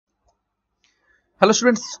Hello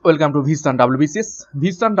students, welcome to vision WBCS।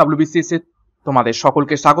 Vision WBCS এ তোমাদের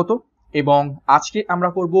সকলকে স্বাগত। এবং আজকে আমরা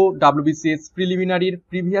করব WBCS প্রিলিমিনারির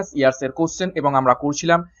প্রিভিয়াস ইয়ার্স এর কোশ্চেন, এবং আমরা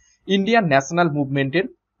করছিলাম ইন্ডিয়ান ন্যাশনাল মুভমেন্টের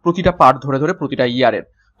প্রতিটা পার্ট ধরে ধরে প্রতিটা ইয়ারের।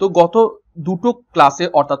 তো গত দুটো ক্লাসে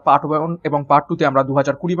অর্থাৎ পার্ট 1 এবং পার্ট 2 তে আমরা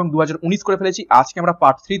 2020 এবং 2019 করে ফেলেছি। আজকে আমরা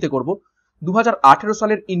পার্ট 3 তে করব 2018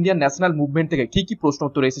 সালের ইন্ডিয়ান ন্যাশনাল মুভমেন্ট থেকে কি কি প্রশ্ন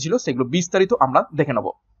উত্তর এসেছিল সেগুলো বিস্তারিত আমরা দেখে নেব।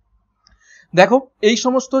 দেখো, এই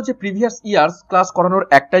সমস্ত যে প্রিভিয়াস ইয়ার্স ক্লাস করানোর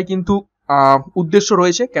একটাই কিন্তু উদ্দেশ্য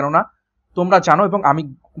রয়েছে, কেননা তোমরা জানো এবং আমি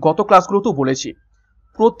গত ক্লাসগুলোতেও বলেছি,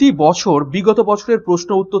 প্রতি বছর বিগত বছরের প্রশ্ন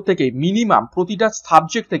উত্তর থেকে মিনিমাম প্রতিটা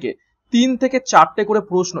সাবজেক্ট থেকে 3 থেকে 4টে করে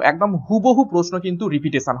প্রশ্ন, একদম হুবহু প্রশ্ন কিন্তু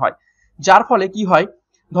রিপিটেশন হয়। যার ফলে কি হয়,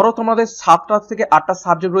 ধরো তোমাদের 7টা থেকে 8টা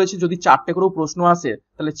সাবজেক্ট রয়েছে, যদি 4টে করেও প্রশ্ন আসে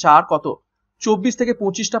তাহলে 4 কত 24 থেকে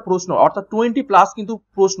 25টা প্রশ্ন, অর্থাৎ 20 প্লাস কিন্তু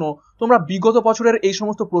প্রশ্ন তোমরা বিগত বছরের এই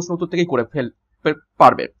সমস্ত প্রশ্ন উত্তর থেকেই করে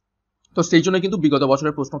পারবে। তো সেই জন্য কিন্তু বিগত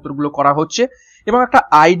বছরের প্রশ্ন উত্তরগুলো করা হচ্ছে, এবং একটা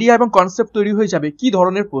আইডিয়া এবং কনসেপ্ট তৈরি হয়ে যাবে কি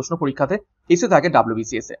ধরনের প্রশ্ন পরীক্ষাতে এসে থাকে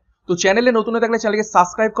WBCS এ। তো চ্যানেলে নতুন হয়ে থাকলে চ্যানেলকে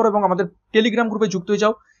সাবস্ক্রাইব করো এবং আমাদের টেলিগ্রাম গ্রুপে যুক্ত হয়ে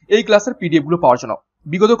যাও এই ক্লাসের পিডিএফ গুলো পাওয়ার জন্য।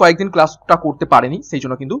 বিগত কয়েকদিন ক্লাসটা করতে পারেনি, সেই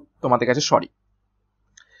জন্য কিন্তু তোমাদের কাছে সরি।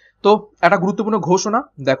 তো একটা গুরুত্বপূর্ণ ঘোষণা,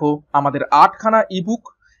 দেখো আমাদের 8খানা ইবুক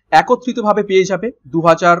একত্রিতভাবে পেয়ে যাবে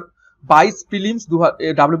 2022 প্রিলিমস,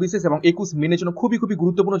 WBCS এবং 21 মেনের জন্য খুবই খুবই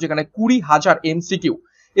গুরুত্বপূর্ণ, যেখানে 20,000 MCQ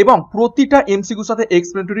এবং প্রতিটা MCQর সাথে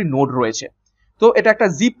এক্সপ্লেনেটরি নোট রয়েছে। তো এটা একটা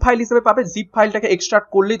জিপ ফাইল হিসেবে পাবে। জিপ ফাইলটাকে এক্সট্রাক্ট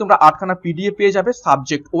করলেই তোমরা 8খানা PDF পেয়ে যাবে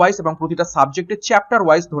সাবজেক্ট ওয়াইজ, এবং প্রতিটা সাবজেক্টের চ্যাপ্টার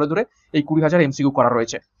ওয়াইজ ধরে ধরে এই 20,000 MCQ করা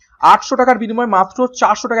রয়েছে। 800 টাকার বিনিময়ে মাত্র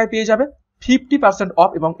 400 টাকায় পেয়ে যাবে 50% অফ,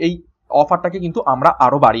 এবং এই অফারটাকে কিন্তু আমরা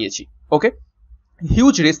আরো বাড়িয়েছি। ওকে,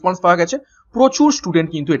 হিউজ রেসপন্স পাওয়া গেছে, প্রচুর স্টুডেন্ট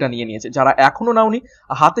কিন্তু এটা নিয়ে নিয়েছে। যারা এখনো নাওনি,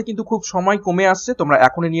 হাতে কিন্তু খুব সময় কমে আসছে, তোমরা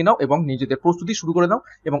এখনই নিয়ে নাও এবং নিজেদের প্রস্তুতি শুরু করে নাও,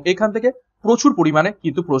 এবং এখান থেকে প্রচুর পরিমাণে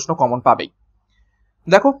কিন্তু প্রশ্ন কমন পাবেই।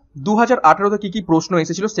 দেখো 2018তে কি কি প্রশ্ন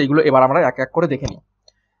এসেছিল সেইগুলো এবার আমরা এক এক করে দেখে নিই।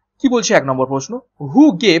 কি বলছে 1 নম্বর প্রশ্ন, who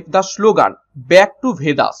gave the slogan back to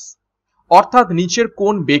Vedas, অর্থাৎ নিচের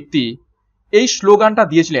কোন ব্যক্তি এই স্লোগানটা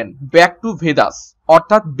দিয়েছিলেন ব্যাক টু ভেদাস,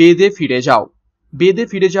 অর্থাৎ বেদে ফিরে যাও। বেদে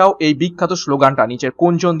ফিরে যাও এই বিখ্যাত স্লোগানটা নিচের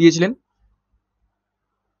কোনজন দিয়েছিলেন?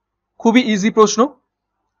 খুবই ইজি প্রশ্ন।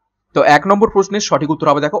 তো 1 নম্বর প্রশ্নের সঠিক উত্তর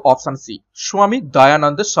হবে দেখো অপশন সি, স্বামী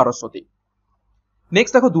দয়ানন্দ সরস্বতী।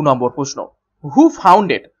 নেক্সট দেখো 2 নম্বর প্রশ্ন, হু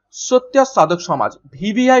ফাউন্ডেড সত্য সাধক সমাজ,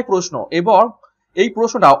 ভিভিআই প্রশ্ন, এবং এই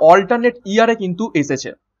প্রশ্নটা অল্টারনেট ইয়ারে কিন্তু এসেছে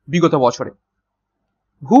বিগত বছরে।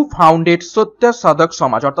 হু ফাউন্ডেড সত্য সাধক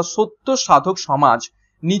সমাজ, অর্থাৎ সত্য সাধক সমাজ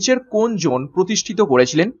নিচের কোন জন প্রতিষ্ঠিত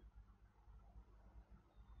করেছিলেন?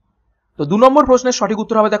 তো 2 নম্বর প্রশ্নের সঠিক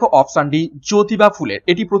উত্তর হবে দেখো অপশন ডি, জ্যোতিবা ফুলে।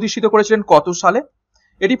 এটি প্রতিষ্ঠিত করেছিলেন কত সালে?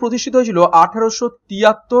 এটি প্রতিষ্ঠিত হয়েছিল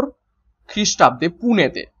 1873 খ্রিস্টাব্দে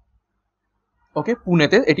পুনেতে। ওকে,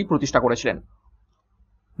 পুনেতে এটি প্রতিষ্ঠা করেছিলেন।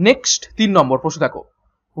 নেক্সট 3 নম্বর প্রশ্ন দেখো,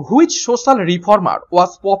 which social reformer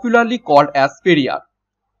was popularly called as Periyar,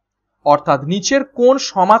 অর্থাৎ নিচের কোন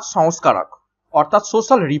সমাজ সংস্কারক, অর্থাৎ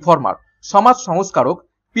সোশ্যাল রিফর্মার সমাজ সংস্কারক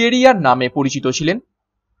পেরিয়ার নামে পরিচিত ছিলেন?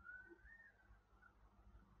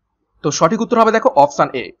 তো সঠিক উত্তর হবে দেখো option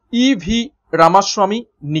A, EV Ramaswamy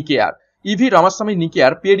নিকেয়ার। EV Ramaswamy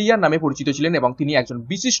নিকেয়ার Periyar নামে পরিচিত ছিলেন, এবং তিনি একজন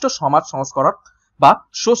বিশিষ্ট সমাজ সংস্কারক বা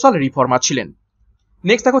সোশ্যাল রিফর্মার ছিলেন।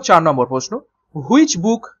 নেক্সট দেখো 4 নম্বর প্রশ্ন, which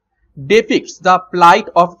book ডেপিক্টস the প্লাইট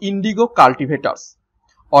of Indigo কাল্টিভেটার্স,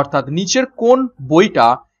 অর্থাৎ নিচের কোন বইটা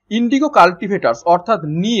ইন্ডিগো কাল্টিভেটার্স অর্থাৎ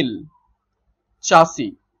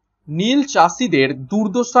নীল চাষীদের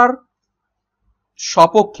দুর্দশার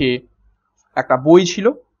সপক্ষে একটা বই ছিল?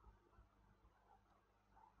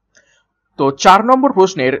 তো 4 নম্বর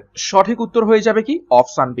প্রশ্নের সঠিক উত্তর হয়ে যাবে কি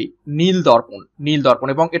অপশন বি, নীল দর্পণ।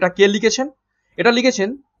 এবং এটা কে লিখেছেন? এটা লিখেছেন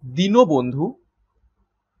দীনবন্ধু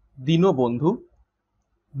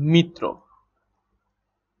মিত্র।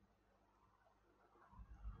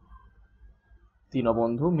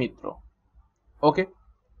 ওকে,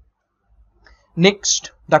 নেক্সট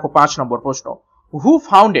দেখো 5 নম্বর প্রশ্ন, হু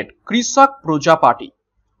ফাউন্ডেড কৃষক প্রজা পার্টি,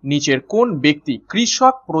 নিচের কোন ব্যক্তি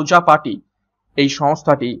কৃষক প্রজা পার্টি এই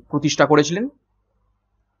সংস্থাটি প্রতিষ্ঠা করেছিলেন?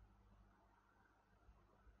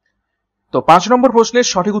 তো 5 নম্বর প্রশ্নের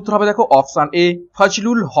সঠিক উত্তর হবে দেখো অপশন এ,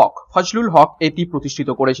 ফজলুল হক এটি প্রতিষ্ঠিত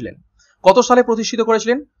করেছিলেন। কত সালে প্রতিষ্ঠিত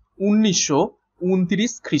করেছিলেন?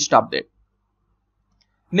 1929 খ্রিস্টাব্দে।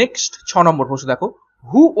 নেক্সট 6 নম্বর প্রশ্ন দেখো,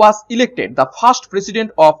 হু was elected the first president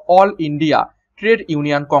of all India trade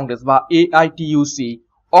union Congress বা AITUC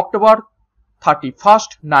অক্টোবর 31,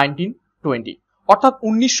 1920, অর্থাৎ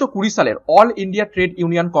 1920 সালের all India trade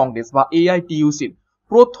union Congress বা AITUCর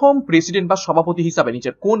প্রথম প্রেসিডেন্ট বা সভাপতি হিসাবে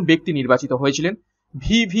নিচের কোন ব্যক্তি নির্বাচিত হয়েছিলেন?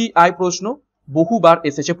 ভিভিআই প্রশ্ন, বহুবার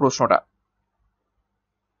এসেছে প্রশ্নটা।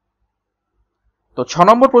 তো 6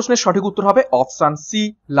 নম্বর প্রশ্নের সঠিক উত্তর হবে option C,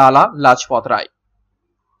 Lala Lajpat Rai.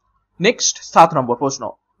 Next 7 নম্বর প্রশ্ন,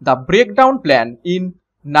 the breakdown plan in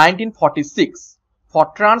 1946 for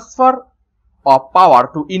transfer of power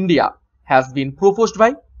to India has been proposed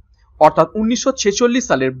by, অর্থাৎ 1946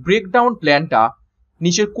 সালের ব্রেকডাউন প্ল্যানটা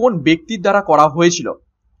নিচের কোন ব্যক্তির দ্বারা করা হয়েছিল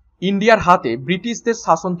ইন্ডিয়ার হাতে ব্রিটিশদের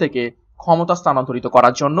শাসন থেকে ক্ষমতা স্থানান্তরিত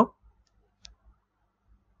করার জন্য?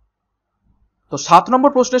 তো 7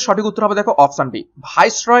 নম্বর প্রশ্নের সঠিক উত্তর হবে দেখো option B,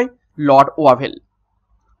 viceroy Lord Wavell.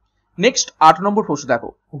 Next 8 নম্বর প্রশ্ন দেখো,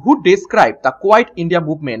 হু describe the quit India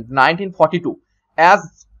movement 1942 as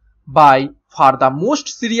by far the most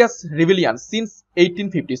serious rebellion since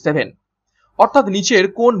 1857, অর্থাৎ নিচের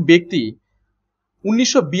কোন ব্যক্তি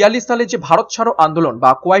 1942 সালে যে ভারত ছাড়ো আন্দোলন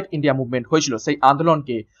বা কোয়াইট ইন্ডিয়া মুভমেন্ট হয়েছিল সেই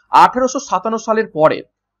আন্দোলনকে 1857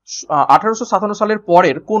 সালের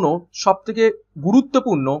পরের কোন সব থেকে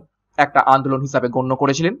গুরুত্বপূর্ণ একটা আন্দোলন হিসাবে গণ্য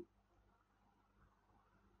করেছিলেন?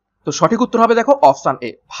 তো সঠিক উত্তর হবে দেখো অপশন এ,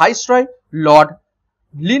 ভাইসরয় লর্ড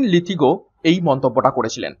লিনলিথিগো এই মন্তব্যটা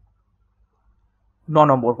করেছিলেন। 9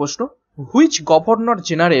 নম্বর প্রশ্ন, which governor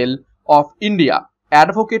general of India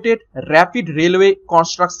advocated rapid railway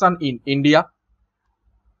construction in India?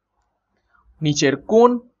 নিচের কোন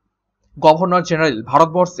গভর্নর জেনারেল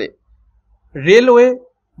ভারতবর্ষে রেলওয়ে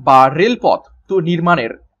বা রেলপথ তো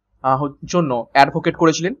নির্মাণের জন্য অ্যাডভোকেট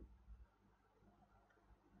করেছিলেন?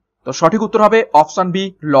 তো সঠিক উত্তর হবে অপশন বি,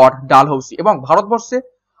 লর্ড ডালহৌসি। এবং ভারতবর্ষে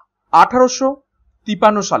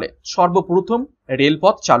 1853 সালে সর্বপ্রথম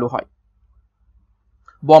রেলপথ চালু হয়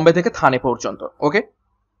বম্বে থেকে থানে পর্যন্ত। ওকে,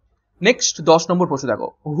 নেক্সট 10 নম্বর প্রশ্ন দেখো,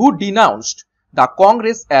 হু ডিনাউন্সড the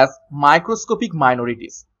Congress as microscopic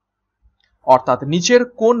minorities? অর্থাৎ নিচের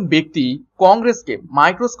কোন ব্যক্তি কংগ্রেসকে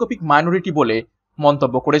মাইক্রোস্কোপিক মাইনরিটি বলে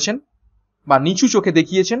মন্তব্য করেছেন বা নিচু চোখে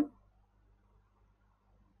দেখিয়েছেন?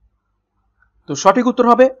 তো সঠিক উত্তর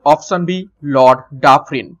হবে option B, Lord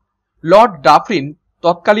Dufferin. Lord Dufferin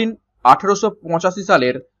তৎকালীন 1885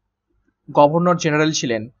 সালের গভর্নর জেনারেল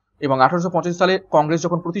ছিলেন এবং 1885 সালে কংগ্রেস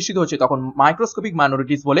যখন প্রতিষ্ঠিত হয়েছে তখন মাইক্রোস্কোপিক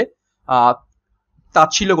মাইনরিটিস বলে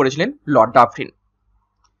তাচ্ছিল্য করেছিলেন লর্ড ডাফরিন।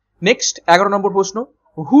 নেক্সট 11 নম্বর প্রশ্ন,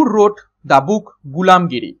 হু রোট দ্য বুক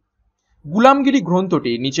গুলামগিরি? গুলামগিরি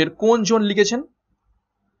গ্রন্থটি নিচের কোন জন লিখেছেন?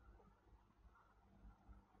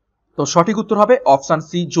 তো সঠিক উত্তর হবে অপশন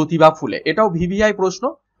সি, জ্যোতিবা ফুলে। এটাও ভিভিআই প্রশ্ন,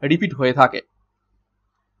 রিপিট হয়ে থাকে।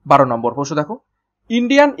 12 নম্বর প্রশ্ন দেখো,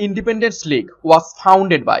 Indian independence League was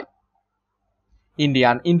founded by?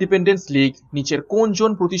 Indian independence League নিচের কোন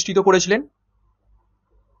জন প্রতিষ্ঠিত করেছিলেন?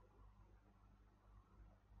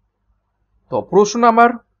 তো প্রশ্ন নাম্বার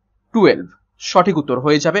 12 সঠিক উত্তর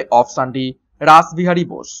হয়ে যাবে অপশন ডি, রাসবিহারী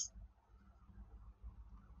বোস।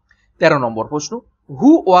 13 নম্বর প্রশ্ন, হু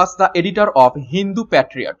was the editor of Hindu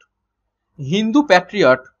Patriot? Hindu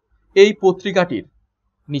Patriot এই পত্রিকাটির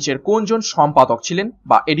নিচের কোন জন সম্পাদক ছিলেন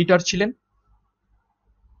বা এডিটর ছিলেন?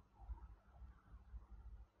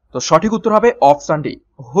 তো সঠিক উত্তর হবে অপশন ডি,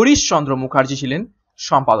 হরিশচন্দ্র মুখার্জি ছিলেন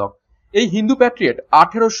সম্পাদক। এই হিন্দু প্যাট্রিয়ট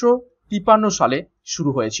 1853 সালে শুরু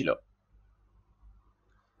হয়েছিল।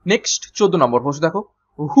 নেক্সট 14 নম্বর প্রশ্ন দেখো,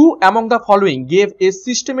 হু among the following gave a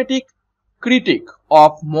systematic critic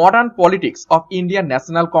of modern politics of Indian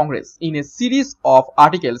National Congress in a series of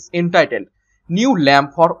articles entitled New Lamp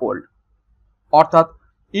for Old? অর্থাৎ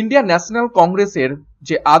ইন্ডিয়ান ন্যাশনাল কংগ্রেসের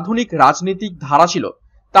যে আধুনিক রাজনৈতিক ধারা ছিল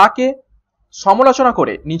তাকে সমালোচনা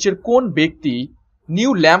করে নিচের কোন ব্যক্তি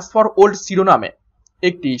নিউ ল্যাম্পস ফর ওল্ড শিরোনামে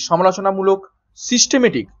একটি সমালোচনামূলক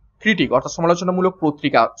সিস্টেমেটিক ক্রিটিক অর্থাৎ সমালোচনামূলক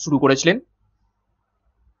পত্রিকা শুরু করেছিলেন?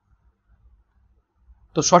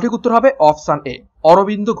 তো সঠিক উত্তর হবে অপশন এ,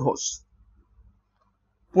 অরবিন্দ ঘোষ।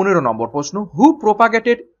 15 নম্বর প্রশ্ন, হু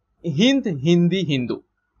প্রোপাগেটেড হিন্দ হিন্দি হিন্দু?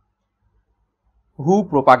 হু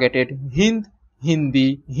প্রোপাগেটেড হিন্দ হিন্দি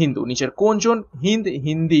হিন্দু নিচের কোন জন হিন্দ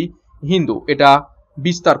হিন্দি হিন্দু এটা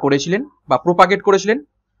বিস্তার করেছিলেন বা প্রোপাগেট করেছিলেন?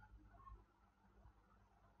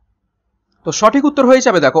 তো সঠিক উত্তর হয়ে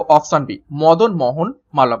যাবে দেখো অপশন বি, মদন মোহন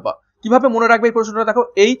মালব্য। কিভাবে মনে রাখবে এই প্রশ্নটা দেখো,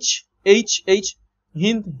 H H H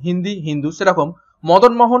Hind Hindi Hindu, সেরকম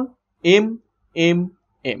Madan Mohan M M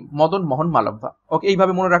M, Madan Mohan Malviya. ওকে,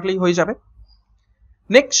 এইভাবে মনে রাখলেই হয়ে যাবে।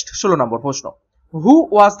 নেক্সট 16 নম্বর প্রশ্ন, হু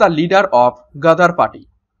was the leader of Ghadar party?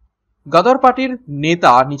 Ghadar পার্টির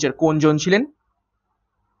নেতা নিচের কোন জন ছিলেন?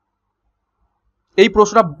 এই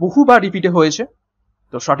প্রশ্নটা বহুবার রিপিটে হয়েছে।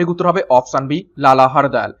 তো সঠিক উত্তর হবে অপশন বি, লালা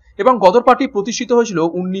হরদয়াল। এবং গদর পার্টি প্রতিষ্ঠিত হয়েছিল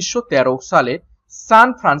 1913 সালে সান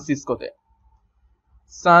ফ্রান্সিসকোতে।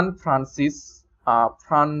 সান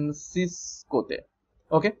ফ্রান্সিসকোতে,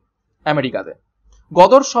 ওকে, আমেরিকাতে।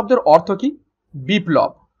 গদর শব্দের অর্থ কি?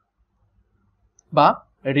 বিপ্লব বা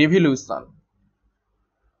রেভলিউশন।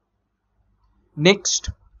 নেক্সট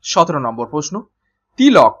 17 নম্বর প্রশ্ন,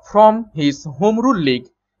 তিলক from his home rule league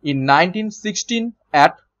in 1916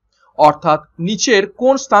 at, অর্থাৎ নিচের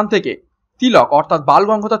কোন স্থান থেকে তিলক অর্থাৎ বাল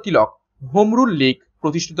গঙ্গাধর তিলক হোম রুল লীগ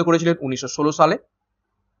প্রতিষ্ঠিত করেছিলেন 1916 সালে?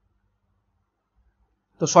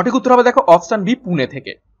 তো সঠিক উত্তর হবে দেখো অপশন বি, পুনে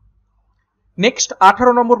থেকে। নেক্সট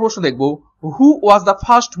 18 নম্বর প্রশ্ন দেখব, হু was the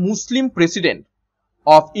first Muslim president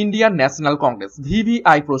of Indian national Congress?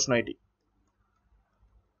 VVI প্রশ্ন এটি।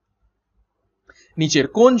 নিচের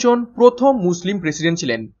কোনজন প্রথম মুসলিম প্রেসিডেন্ট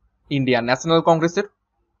ছিলেন ইন্ডিয়ান ন্যাশনাল কংগ্রেসের?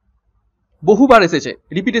 বহুবার এসেছে,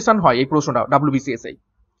 রিপিটেশন হয় এই প্রশ্নটা WBCS এ।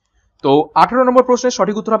 তো 18 নম্বর প্রশ্নের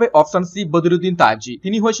সঠিক উত্তর হবে অপশন সি, বদরুদ্দিন তায়েবজি।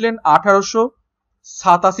 তিনি হয়েছিলেন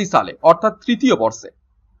 1887 সালে, অর্থাৎ তৃতীয় বর্ষে।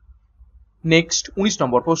 নেক্সট 19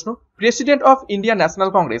 নম্বর প্রশ্ন, president of Indian national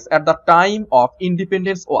Congress at the time of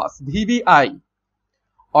independence was? VVI,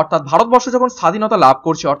 অর্থাৎ ভারতবর্ষ যখন স্বাধীনতা লাভ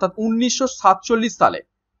করছে অর্থাৎ 1947 সালে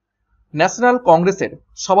ন্যাশনাল কংগ্রেসের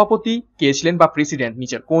সভাপতি কে ছিলেন বা প্রেসিডেন্ট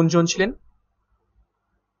নিচের কোনজন ছিলেন?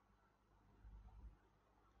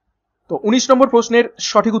 তো 19 নম্বর প্রশ্নের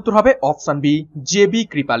সঠিক উত্তর হবে option B, JB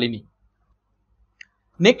Kripalani.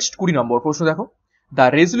 Next 20 নম্বর প্রশ্ন দেখো, the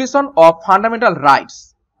resolution of fundamental rights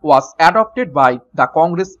was adopted by the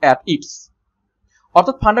Congress at it's,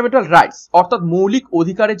 অর্থাৎ ফান্ডামেন্টাল রাইটস অর্থাৎ মৌলিক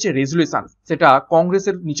অধিকারের যে রেজলিউশন সেটা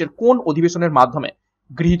কংগ্রেসের নিচের কোন অধিবেশনের মাধ্যমে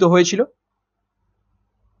গৃহীত হয়েছিল?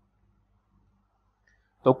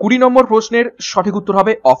 তো 20 নম্বর প্রশ্নের সঠিক উত্তর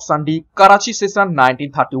হবে option D, Karachi session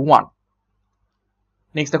 1931।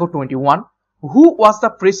 Next দেখো 21, হু was the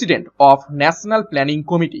president of national planning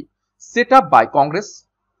committee set up by Congress?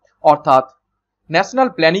 অর্থাৎ ন্যাশনাল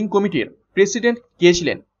প্ল্যানিং কমিটির প্রেসিডেন্ট কে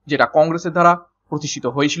ছিলেন যেটা কংগ্রেসের দ্বারা প্রতিষ্ঠিত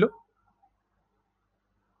হয়েছিল?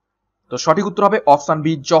 তো সঠিক উত্তর হবে অপশন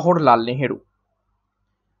বি, জওহরলাল নেহেরু।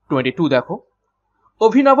 22 দেখো,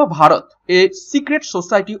 অভিনব Bharat a secret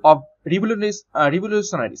society of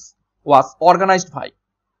রিভলিউশনারিজ was organised by,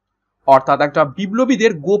 অর্থাৎ একটা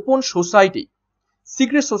বিপ্লবীদের গোপন সোসাইটি,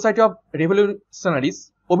 সিক্রেট সোসাইটি অফ রিভলিউশনারিজ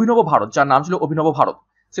অভিনব ভারত, যার নাম ছিল অভিনব ভারত,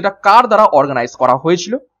 সেটা কার দ্বারা অর্গানাইজ করা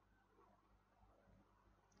হয়েছিল?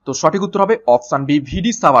 তো সঠিক উত্তর হবে option B,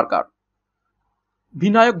 VD Savarkar,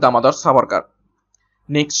 Vinayak Damodar Savarkar.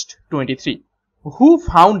 Next 23, who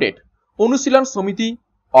founded অনুশীলন সমিতি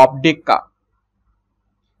অফ ডেক্কা?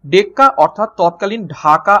 ডেক্কা অর্থাৎ তৎকালীন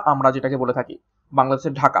ঢাকা আমরা যেটাকে বলে থাকি,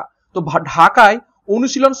 বাংলাদেশের ঢাকা। তো ঢাকায়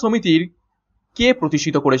অনুশীলন সমিতির কে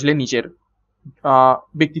প্রতিষ্ঠিত করেছিলেন নিচের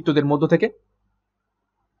ব্যক্তিত্বদের মধ্য থেকে?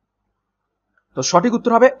 তো সঠিক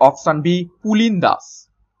উত্তর হবে option B, Pulin Das.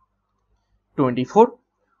 24,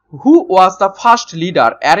 who was the first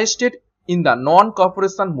leader arrested in the non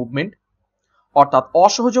corporation movement? অর্থাৎ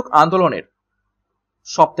অসহযোগ আন্দোলনের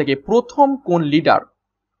সব থেকে প্রথম কোন লিডার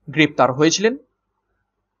গ্রেপ্তার হয়েছিলেন?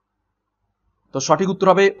 তো সঠিক উত্তর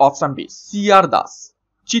হবে option B, CR Das,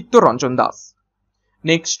 Chittaranjan Das.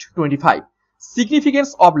 Next 25, significance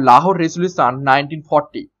of Lahore resolution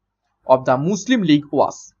 1940 of the Muslim League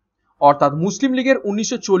ওয়াজ? অর্থাৎ মুসলিম লীগের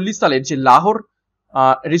 1940 সালের যে লাহোর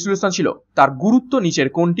রেজলিউশন ছিল তার গুরুত্ব নিচের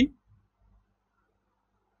কোনটি?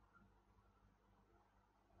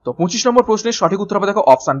 তো 25 নম্বর প্রশ্নের সঠিক উত্তর হবে দেখো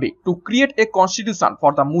option B, to create a constitution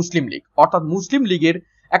for the Muslim League, অর্থাৎ মুসলিম লীগের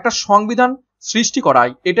একটা সংবিধান সৃষ্টি করাই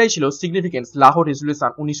এটাই ছিল সিগনিফিকেন্স লাহোর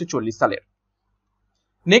রেজলিউশন 1940 সালের।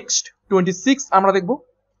 নেক্সট 26 আমরা দেখব,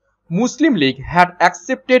 মুসলিম League had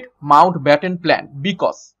accepted Mount Batten plan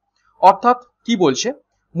because? অর্থাৎ কি বলছে,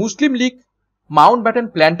 মুসলিম লীগ মাউন্ট ব্যাটেন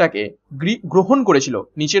প্ল্যানটাকে গ্রহণ করেছিল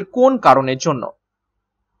নিচের কোন কারণের জন্য?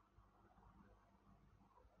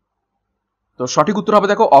 তো সঠিক উত্তর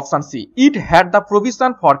হবে দেখো option C, it had the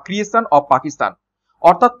provision for creation of Pakistan,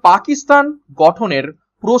 অর্থাৎ পাকিস্তান গঠনের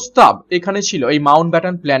প্রস্তাব এখানে ছিল, এই মাউন্ট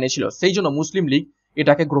ব্যাটেন প্ল্যানে ছিল, সেই জন্য মুসলিম লীগ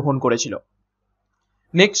এটাকে গ্রহণ করেছিল।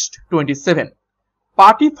 Next 27,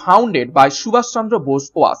 party founded by Subhash Chandra Bose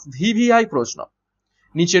was? VVI প্রশ্ন,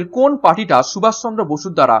 নিচের কোন পার্টিটা সুভাষচন্দ্র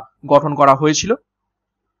বসুর দ্বারা গঠন করা হয়েছিল?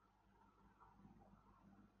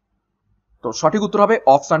 তো সঠিক উত্তর হবে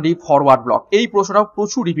অপশন ডি, ফরওয়ার্ড ব্লক। এই প্রশ্নটাও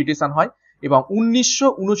প্রচুর রিপিটেশন হয় এবং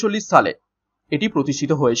 1939 সালে এটি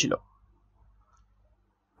প্রতিষ্ঠিত হয়েছিল।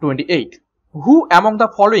 28, হু among the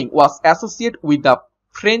following was associate with the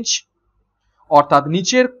French? অর্থাৎ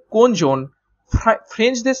নিচের কোনজন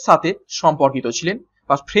ফ্রেঞ্চদের সাথে সম্পর্কিত ছিলেন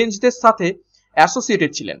বা ফ্রেঞ্চদের সাথে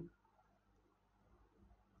অ্যাসোসিয়েটেড ছিলেন?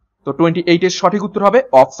 তো 28 এর সঠিক উত্তর হবে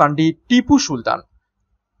option D, Tipu Sultan.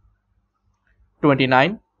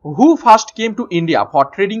 29, who first came to India for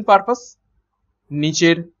trading purpose?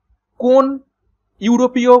 নিচের কোন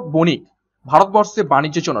ইউরোপীয় বণিক ভারতবর্ষে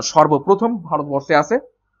বাণিজ্যের জন্য সর্বপ্রথম ভারতবর্ষে আসে?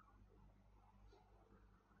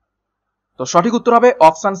 তো সঠিক উত্তর হবে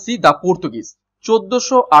অপশন সি, দ্য পর্তুগিজ।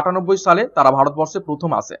 1498 সালে তারা ভারতবর্ষে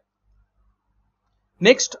প্রথম আসে।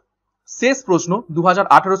 নেক্সট শেষ প্রশ্ন,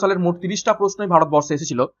 2018 সালের মোট 30টা প্রশ্নই ভারতবর্ষে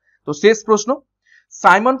এসেছিল। তো শেষ প্রশ্ন,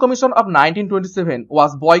 Simon commission of 1927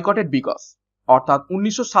 was boycotted because, অর্থাৎ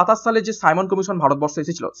 1927 সালে যে সাইমন কমিশন ভারতবর্ষে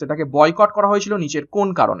এসেছিল সেটাকে বয়কট করা হয়েছিল নিচের কোন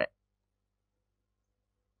কারণে?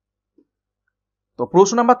 তো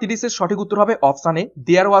প্রশ্ন নাম্বার 30 এর সঠিক উত্তর হবে option A,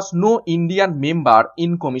 there was no Indian member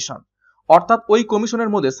in commission, অর্থাৎ ওই কমিশনের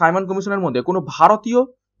মধ্যে, সাইমন কমিশনের মধ্যে কোনো ভারতীয়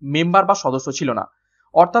মেম্বার বা সদস্য ছিল না,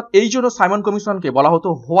 অর্থাৎ এই জন্য সাইমন কমিশনকে বলা হতো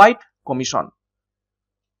হোয়াইট কমিশন,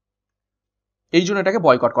 এই জন্য এটাকে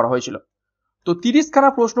বয়কট করা হয়েছিল। তো 30 খানা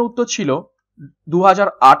প্রশ্ন উত্তর ছিল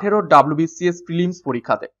 2018 WBCS প্রিলিমস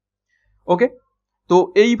পরীক্ষাতে। ওকে, তো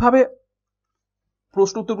এইভাবে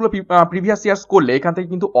প্রশ্ন উত্তরগুলো প্রিভিয়াস ইয়ার্স করলে এখান থেকে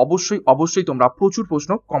কিন্তু অবশ্যই তোমরা প্রচুর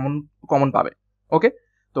প্রশ্ন কমন পাবে। ওকে,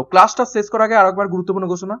 তো ক্লাসটা শেষ করার আগে আরেকবার গুরুত্বপূর্ণ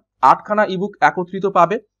ঘোষণা, 8 খানা ইবুক একত্রিত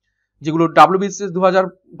পাবে, যেগুলো WBCS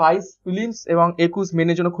 2022 প্রিলিমস এবং 21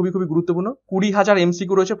 মেনের জন্য খুবই গুরুত্বপূর্ণ। 20,000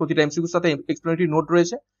 MCQ রয়েছে, প্রতিটা MCQর সাথে এক্সপ্লেনেটরি নোট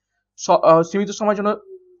রয়েছে। সীমিত সময়ের জন্য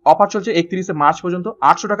অফার চলছে 31 মার্চ পর্যন্ত।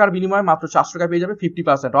 800 টাকার বিনিময়ে মাত্র 400 টাকা পেয়ে যাবে,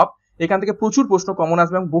 50% অফ। এখান থেকে প্রচুর প্রশ্ন কমন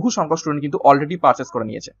আসবে এবং বহু সংখ্যক স্টুডেন্ট কিন্তু অলরেডি পারচেস করে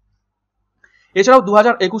নিয়েছে। এছাড়াও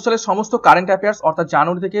 2021 সালের সমস্ত কারেন্ট অ্যাফেয়ার্স, অর্থাৎ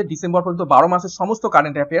জানুয়ারি থেকে ডিসেম্বর পর্যন্ত 12 মাসের সমস্ত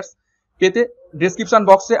কারেন্ট অ্যাফেয়ার্স পেতে ডেসক্রিপশন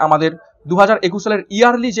বক্সে আমাদের 2021 সালের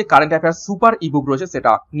ইয়ারলি যে কারেন্ট অ্যাফেয়ার্স সুপার ইবুক রয়েছে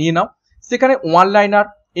সেটা নিয়ে নাও। সেখানে one liner,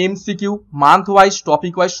 MCQ, month wise,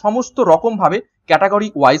 topic wise সমস্ত রকম ভাবে ক্যাটাগরি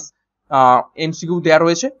ওয়াইজ MCQ দেওয়া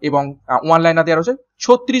রয়েছে এবং ওয়ান লাইনার দেওয়া রয়েছে।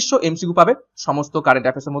 3600 MCQ পাবে সমস্ত কারেন্ট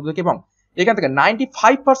অ্যাফেয়ার্সের মধ্যে থেকে, এবং এখান থেকে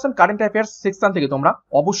 95% কারেন্ট অ্যাফেয়ার্স সেকশন থেকে তোমরা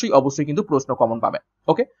অবশ্যই কিন্তু প্রশ্ন কমন পাবে।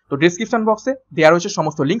 ওকে, তো ডেসক্রিপশন বক্সে দেওয়া রয়েছে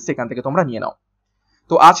সমস্ত লিঙ্ক, সেখান থেকে তোমরা নিয়ে নাও।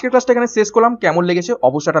 তো আজকের ক্লাসটা এখানে শেষ করলাম। কেমন লেগেছে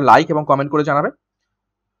অবশ্যই একটা লাইক এবং কমেন্ট করে জানাবে।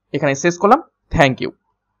 এখানে শেষ করলাম। Thank you.